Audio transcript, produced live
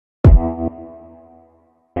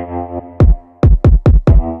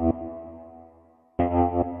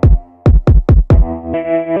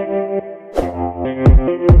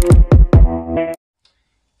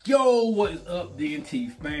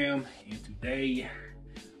TNT fam, and today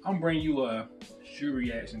I'm bringing you a shoe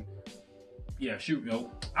reaction. Yeah, shoe.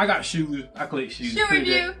 No, I got shoes. I collect shoes. Shoe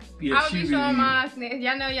review. Yeah, I will be showing review. mine next.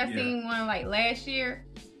 Y'all know y'all seen one like last year,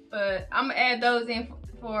 but I'm gonna add those in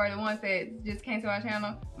for the ones that just came to our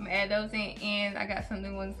channel. I'm gonna add those in, and I got some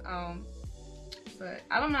new ones. But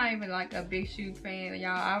I'm not even like a big shoe fan, y'all.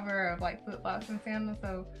 I wear like flip flops and sandals,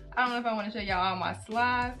 so I don't know if I want to show y'all all my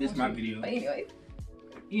slides. This is my video. But anyways.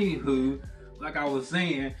 Anywho, like I was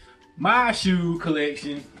saying, my shoe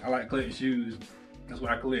collection. I like collecting shoes. That's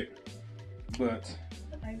what I collect. But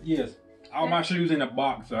yes, all my shoes in a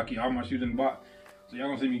box. So I keep all my shoes in the box. So y'all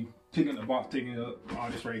gonna see me picking the box, taking up all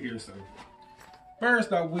this right here. So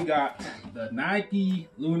first up, we got the Nike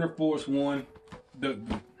Lunar Force One. I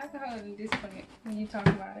can hold it in this point when you talk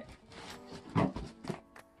about it.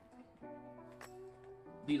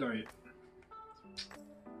 These are it.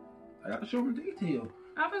 I got to show them detail.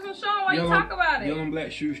 I was gonna show them while you talk about it. Yellow and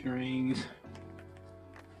black shoestrings.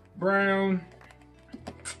 Brown.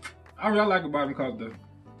 I really like about them because the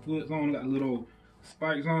foot's on got little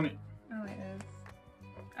spikes on it. I like those.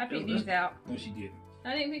 I picked these out. No, she didn't.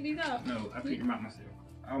 I didn't pick these out. No, I picked them out myself.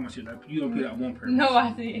 I almost should. You don't pick out one pair. No,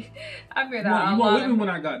 I did. I picked out you a weren't lot with of me when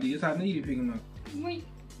I got these. I need to pick them up. Wait.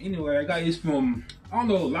 Anyway, I got this from, I don't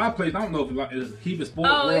know, a lot of places. I don't know if it's Hibbett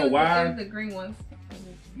Sports Oh, Worldwide. it was the green ones.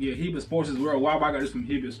 Yeah, Hibbett Sports is worldwide, but I got this from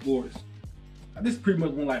Hibbett Sports. This is pretty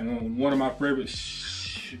much one of my favorite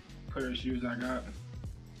pair of shoes I got.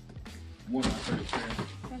 One of my favorite pairs.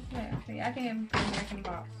 That's that. See, I can have them back in the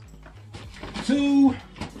box. Two,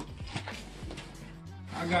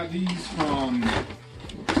 I got these from,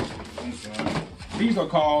 I'm sorry. These are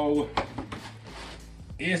called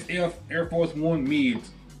SF Air Force One Mids.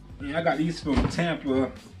 And I got these from Tampa,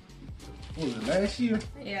 what was it, last year?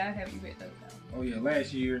 Yeah, I have you picked those out. Oh yeah,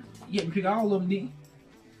 last year. Yeah, we picked all of them, didn't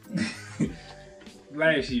you?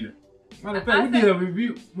 Last year. Matter of fact, we did a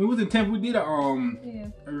review. When we was in Tampa, we did a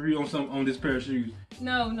review on this pair of shoes.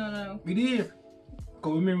 No. We did.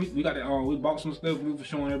 Cause remember we got that we bought some stuff. We were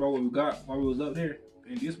showing everybody what we got while we was up there,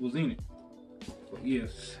 and this was in it. But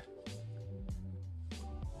yes,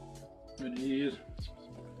 it is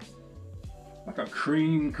like a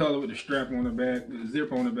cream color with the strap on the back, the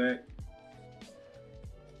zip on the back.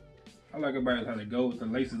 I like about how the gold, the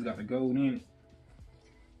laces got the gold in it.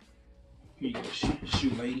 Here you go, shoe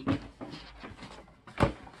lady.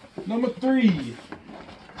 Number 3.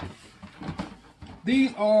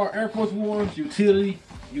 These are Air Force One's utility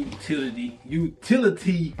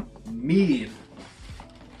mid.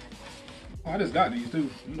 Oh, I just got these too.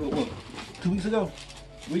 You know what? 2 weeks ago?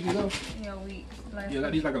 A week ago? Yeah, a week. Yeah, I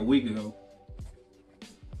got these like a week ago.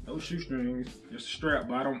 No shoestrings, just a strap,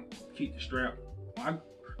 but I don't keep the strap.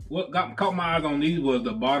 What caught my eyes on these was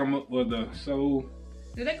the bottom of the sole.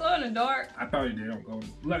 Do they glow in the dark? I thought they don't glow.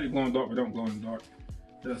 Like they glow in the dark, but don't glow in the dark.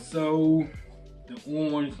 The sole, the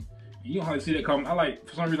orange. You don't hardly see that combination.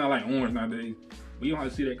 For some reason I like orange nowadays. But you don't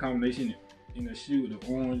hardly see that combination in the shoe, the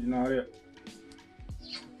orange and all that.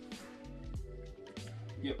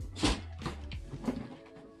 Yep.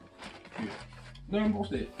 Yeah. What's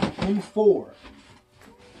that? Number 4.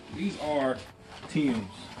 These are Tims.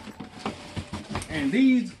 And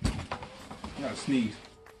these, I gotta sneeze.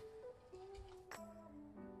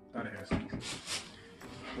 Thought I had sneeze.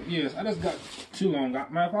 But yes, I just got too long.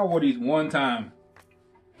 Man, if I wore these one time.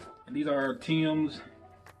 And these are Tims,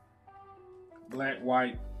 black,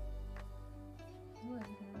 white.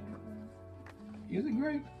 Is it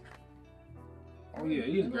gray? Oh yeah,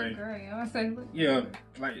 it is gray. Gray. I was saying, yeah,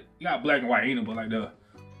 like you got black and white in it, but like the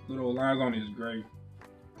little lines on it is gray.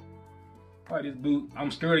 I like this boot.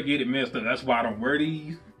 I'm scared to get it messed up. That's why I don't wear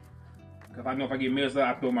these. Cause I know if I get messed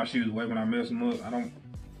up, I throw my shoes away when I mess them up. I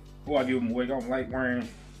give them away. I don't like wearing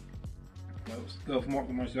stuff marked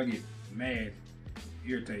on my shoes. I get mad,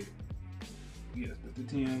 irritated. Yes, that's the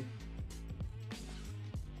 10.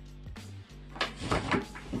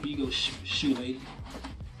 Here you go, shoe lady.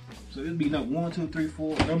 So this be number 1, 2, 3,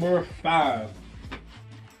 4. Number 5.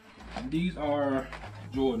 These are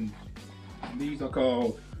Jordans. These are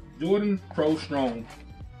called Jordan Pro Strong.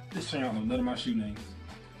 This shit, I don't know none of my shoe names.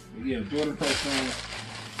 But yeah, Jordan Pro Strong.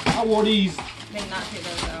 I wore these. They not pick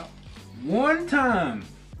those out. One time.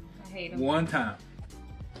 I hate them. One time.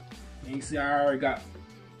 And you see I already got,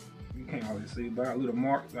 you can't always see, but I got little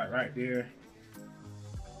marks like right there.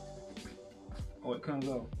 Oh, it comes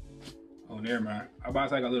off. Oh, never mind. I about to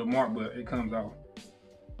say I got a little mark, but it comes off.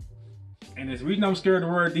 And the reason I'm scared to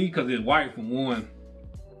wear these because it's white for one.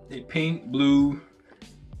 They pink, blue.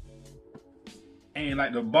 And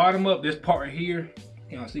like the bottom up, this part right here,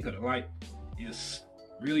 you know, see because the light is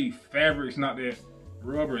really fabric. It's not that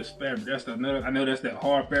rubber is fabric. That's another. I know that's that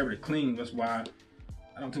hard fabric clean. That's why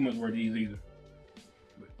I don't too much wear these either.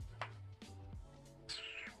 But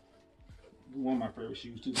one of my favorite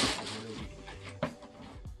shoes too.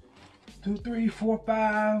 2, 3, 4,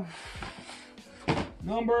 5.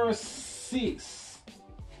 Number 6.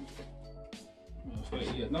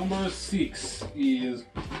 Yeah, number 6 is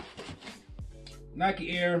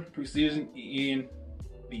Nike Air Precision NBK.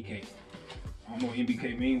 I don't know what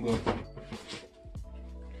NBK means, but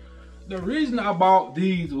the reason I bought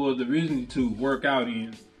these was the reason to work out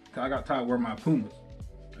in. Cause I got tired of wearing my Pumas.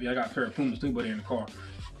 Yeah, I got a pair of Pumas too, but they're in the car.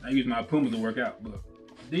 I use my Pumas to work out, but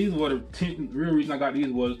these were the real reason I got these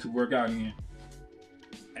was to work out in.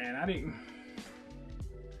 And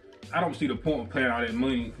I don't see the point of paying all that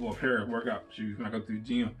money for a pair of workout shoes when I go to the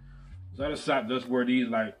gym. So I decided to just wear these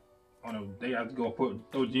like on a day I have to go put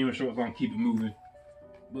those gym shorts on, keep it moving.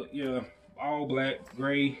 But yeah, all black,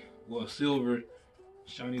 gray, well silver,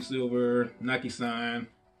 shiny silver, Nike sign,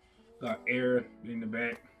 got Air in the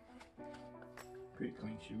back. Pretty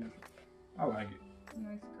clean shoe. I like it.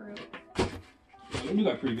 Nice grip. Yeah, you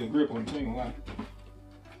got pretty good grip on it, ain't gonna lie.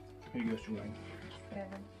 Here you go, shoe like 7.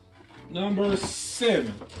 Number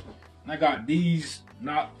 7. I got these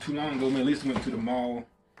not too long ago. Man, at least went to the mall.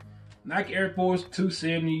 Nike Air Force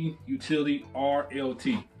 270 Utility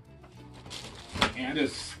RLT. And I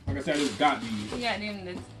just, like I said, I just got these. You got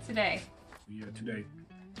them today. Yeah, today.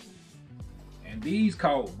 And these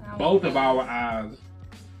caught both of our eyes.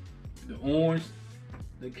 The orange,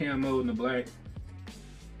 the camo, and the black.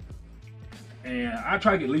 And I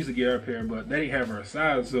tried to get Lisa to get her a pair, but they didn't have her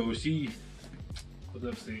size, so she was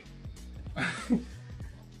upset.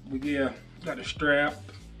 But yeah, got the strap,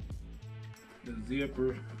 the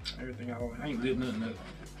zipper, everything. I ain't zipped nothing up,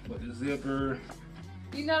 but the zipper.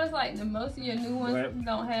 You notice like the most of your new ones Black.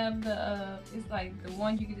 don't have the it's like the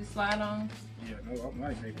one you can just slide on. Yeah, no, I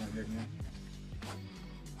might take one now.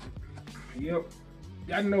 Yep.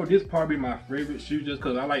 I know this probably my favorite shoe just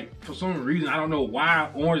because I like, for some reason, I don't know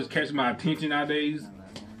why orange is catching my attention nowadays.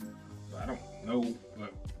 I don't know,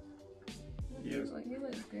 but yes. You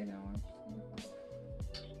look good on.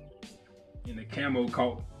 And the camo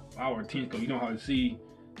caught our attention because you know how to see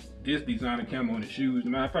this designer camo in the shoes.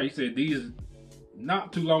 Matter of fact, he said these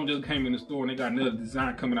not too long just came in the store and they got another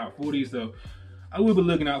design coming out for these, so I will be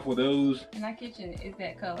looking out for those. And our kitchen is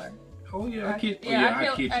that color. Oh yeah, our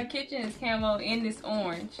kitchen is camo in this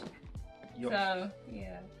orange. Yep. So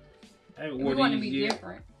yeah, we want to be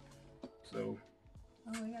different. So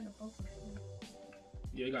we got the buckle strap.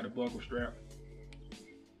 Yeah, you got the buckle strap.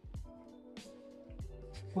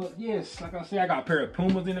 But yes, like I said, I got a pair of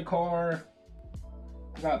Pumas in the car.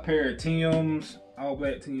 I got a pair of Tims, all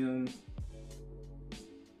black Tims.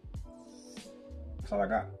 That's all I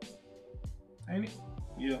got. Ain't it?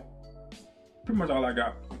 Yeah. Pretty much all I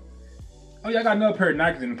got. Oh yeah, I got another pair of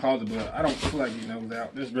Nikes in the closet, but I don't feel like getting those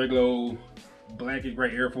out. Just regular old black and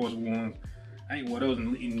gray Air Force Ones. I ain't wore those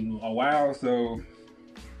in a while, so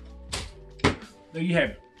there you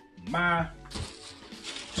have it. My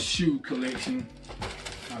shoe collection.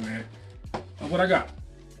 Oh man. What I got.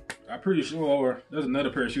 I'm pretty sure there's another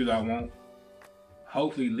pair of shoes I want.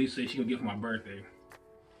 Hopefully Lisa says she gonna get for my birthday.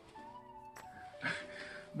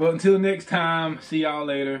 But until next time, see y'all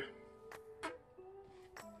later.